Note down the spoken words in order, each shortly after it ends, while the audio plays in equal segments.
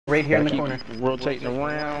right here in the corner. Rotating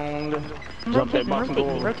around. Jump that box and go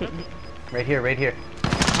over. Right here, right here.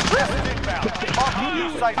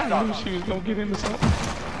 I knew she was gonna get into something.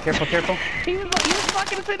 Careful, careful. He was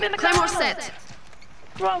fucking sitting in the Claymore car. set.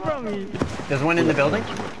 What's wrong from me? There's one in the building.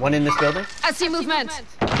 One in this building. I see movement.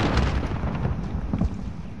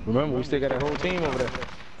 Remember, we still got that whole team over there.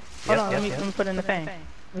 Hold on, let me put in the thing. Let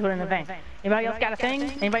me put in the thing. Anybody else got a thing?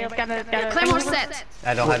 Anybody else got a Claymore thing? set.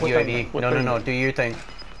 I don't have UAV. No. Do your thing.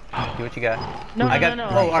 Do what you got. No, I got. no.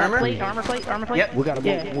 Oh, armor. Armor plate. Yep. We gotta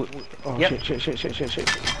Yeah. move. Oh, Yep. shit. Hey,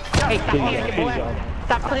 stop panicking, boy.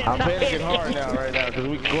 Stop playing. I'm Stop panicking hard panicking. now, right now, because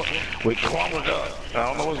we clobbered up. I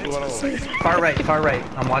don't know what's going on. Far right, far right.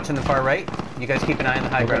 I'm watching the far right. You guys keep an eye on the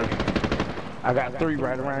high ground. I got 3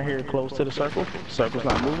 right around here close to the circle. Circle's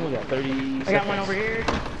not moving. We got 30 I got one over here.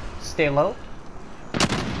 Stay low.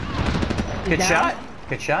 Good down. shot.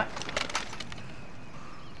 Good shot.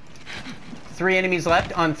 3 enemies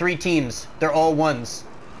left on 3 teams. They're all ones.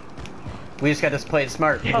 We just got to play it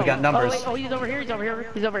smart. We got numbers. Oh, he's over here. He's over here.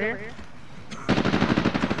 He's over here.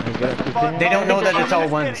 They don't know that it's all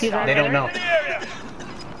ones. He's right They don't there. know.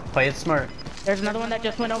 Play it smart. There's another one that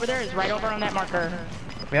just went over there. It's right over on that marker.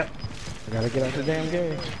 Yep. I gotta get out the damn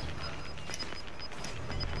game.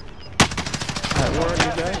 Alright, where are you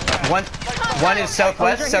guys? One is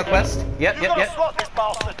southwest. Southwest. Yep.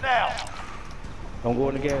 Don't go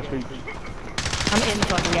in the gas street. I'm in the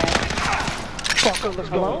fucking guy. Fucker, let's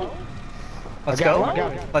go. Let's I go.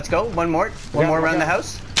 got it. Let's go. One more. One more around the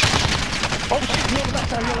house. Oh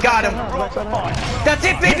shit, Got him. That's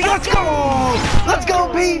it, baby. Let's go. Let's go,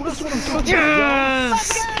 Peeps.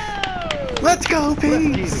 Yes. Let's go,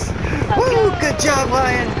 Peeps. Woo, good job,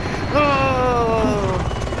 Lion. Oh.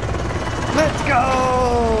 Let's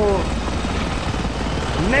go.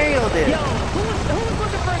 Nailed it. Yo, who was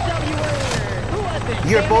looking for a W earlier? Who was it?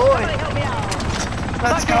 Your Damn it, boy. somebody help me out.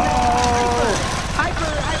 Let's go. Hyper. I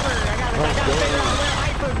gotta figure out where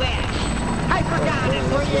Hyper's at. Hyper got it.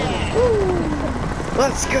 Where you at?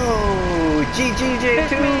 Let's go.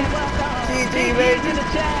 GGJ2. GG, baby. in the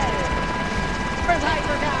chat. Where's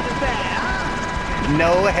Hyper got us at? Huh?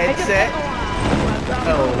 No headset.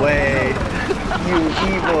 No way. You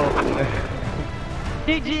evil.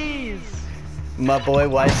 GG's. My boy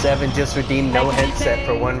Y7 just redeemed no headset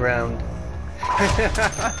for 1 round.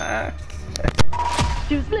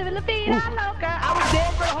 She was living the vida loca. I was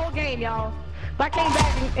dead for the whole game, y'all. But I came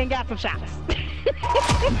back and got some shots.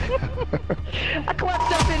 I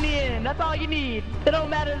clutched up in the end. That's all you need. It don't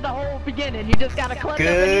matter the whole beginning. You just gotta clutch up in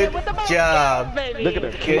the end with the most job. baby. Look at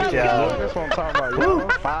that. Good Let's job. go. That's what I'm talking about. Yo.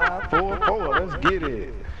 5, 4, 4. Let's get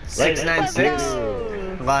it.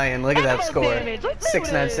 696. Lion, look at that score. Damage. Let's do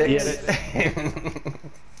 696.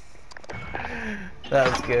 That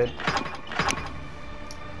was good.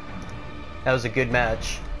 That was a good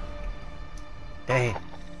match. Dang.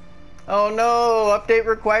 Oh no, update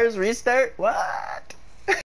requires restart? What?